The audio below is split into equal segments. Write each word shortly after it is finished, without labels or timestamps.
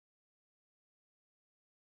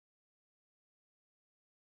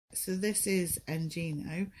So this is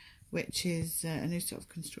Engino, which is a new sort of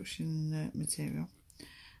construction material,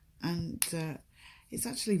 and it's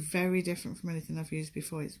actually very different from anything I've used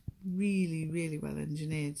before. It's really well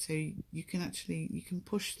engineered, so you can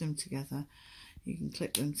push them together, you can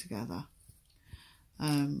clip them together,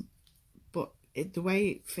 but the way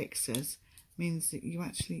it fixes means that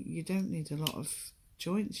you don't need a lot of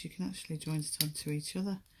joints. You can actually join it onto each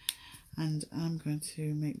other. And I'm going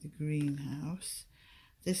to make the greenhouse.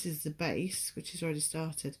 This is the base, which is already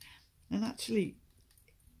started, and actually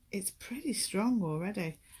it's pretty strong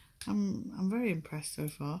already. I'm very impressed so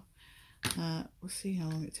far. We'll see how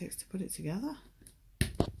long it takes to put it together.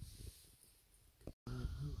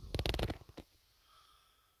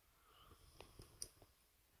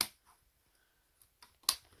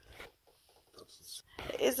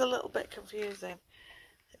 It is a little bit confusing.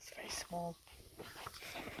 It's very small.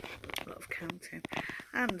 A lot of counting.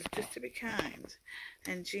 And just to be kind,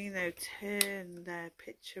 Engino turned their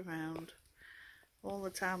pitch around all the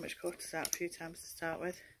time, which caught us out a few times to start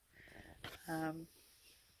with.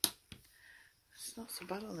 It's not so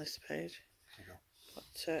bad on this page,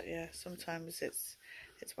 but yeah, sometimes it's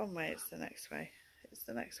one way, it's the next way, it's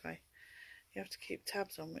the next way. You have to keep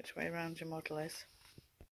tabs on which way around your model is.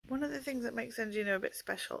 One of the things that makes Engino a bit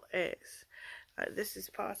special is this is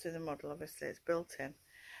part of the model, obviously it's built in,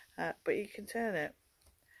 but you can turn it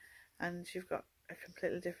and you've got a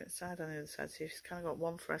completely different side on the other side. So you've kind of got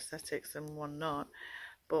one for aesthetics and one not,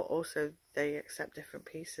 but also they accept different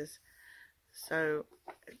pieces. So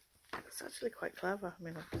it's actually quite clever. I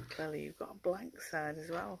mean, clearly you've got a blank side as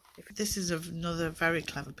well. This is another very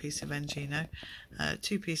clever piece of Engino.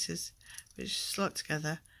 Two pieces which slot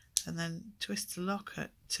together and then twist the lock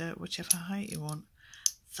at whichever height you want.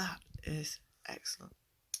 That is excellent.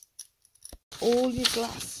 All your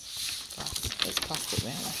glass, it's plastic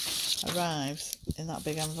really, arrives in that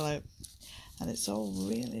big envelope, and it's all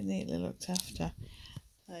really neatly looked after.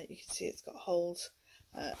 You can see it's got holes,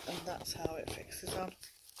 and that's how it fixes on,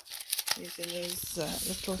 using these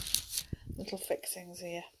little fixings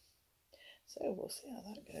here. So we'll see how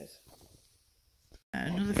that goes.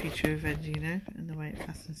 Another feature of Engino and the way it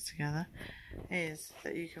fastens together is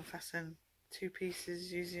that you can fasten two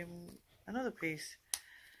pieces using another piece,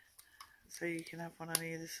 so you can have one on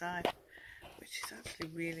either side, which is actually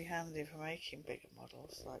really handy for making bigger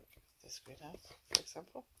models like this greenhouse, for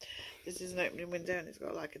example. This is an opening window and it's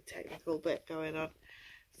got like a technical bit going on,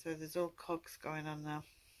 so there's all cogs going on now.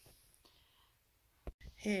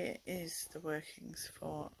 Here is the workings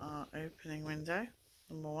for our opening window,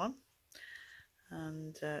 number one,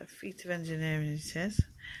 and feat of engineering it is.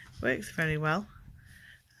 Works very well.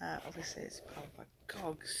 Obviously it's powered by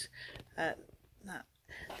cogs.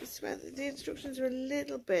 This is where the instructions are a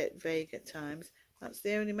little bit vague at times. That's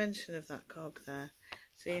the only mention of that cog there,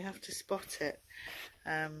 so you have to spot it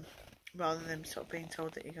rather than sort of being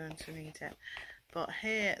told that you're going to need it. But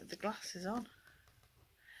here the glass is on,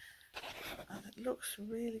 and it looks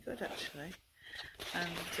really good actually,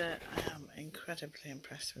 and I am incredibly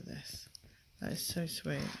impressed with this. That is so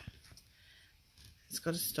sweet. It's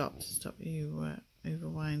got a stop to stop you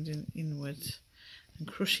overwinding inwards and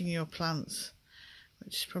crushing your plants,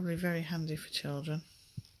 which is probably very handy for children.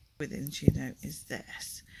 With Engino is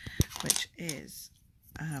this, which is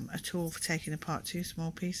a tool for taking apart two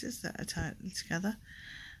small pieces that are tightly together.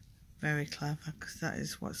 Very clever, because that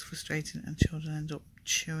is what's frustrating, and children end up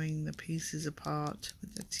chewing the pieces apart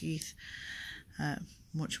with their teeth.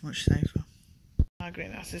 Much safer. Our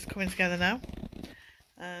greenhouse is coming together now,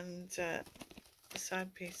 and the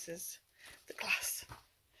side pieces, the glass,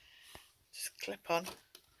 just clip on.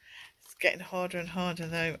 It's getting harder and harder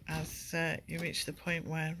though as you reach the point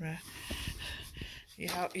where you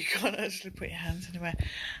can't actually put your hands anywhere,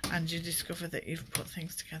 and you discover that you've put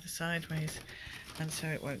things together sideways, and so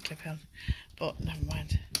it won't clip on. But never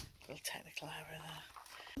mind, a little technical error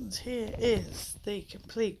there. And here is the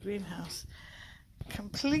complete greenhouse,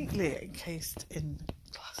 completely encased in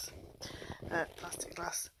glass, plastic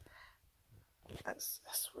glass. That's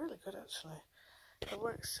really good actually. It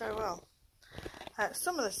works so well.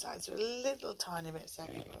 Some of the sides are a little tiny bit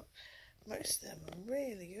saggy, but most of them are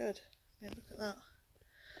really good. I mean, look at that.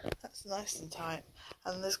 That's nice and tight,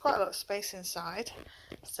 and there's quite a lot of space inside,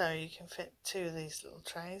 so you can fit two of these little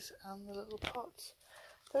trays and the little pots.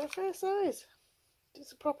 They're a fair size.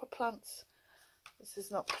 These are proper plants. This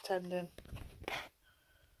is not pretending.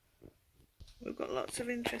 We've got lots of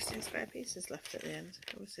interesting spare pieces left at the end.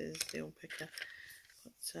 Obviously there's the old picker,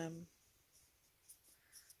 but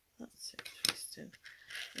that's it, twisted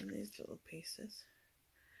in these little pieces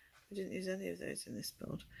We didn't use any of those in this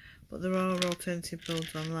build, but there are alternative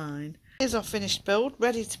builds online. Here's our finished build,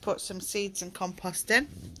 ready to put some seeds and compost in,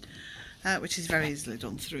 which is very easily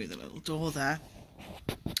done through the little door there.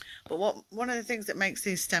 But one of the things that makes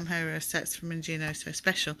these stem hero sets from Engino so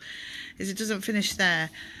special is it doesn't finish there.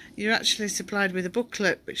 You're actually supplied with a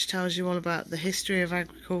booklet which tells you all about the history of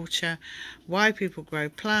agriculture, why people grow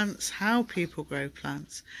plants, how people grow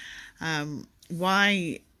plants,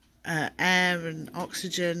 why air and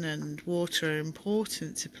oxygen and water are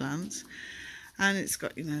important to plants, and it's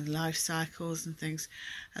got, you know, life cycles and things,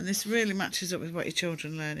 and this really matches up with what your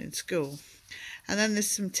children learn in school. And then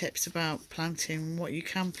there's some tips about planting, what you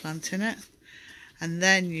can plant in it, and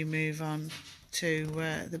then you move on to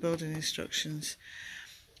the building instructions.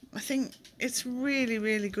 I think it's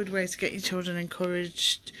really good way to get your children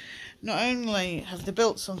encouraged. Not only have they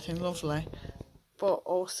built something lovely, but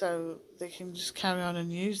also they can just carry on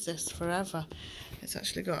and use this forever. It's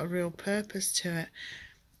actually got a real purpose to it.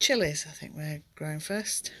 Chilies, I think we're growing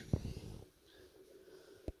first.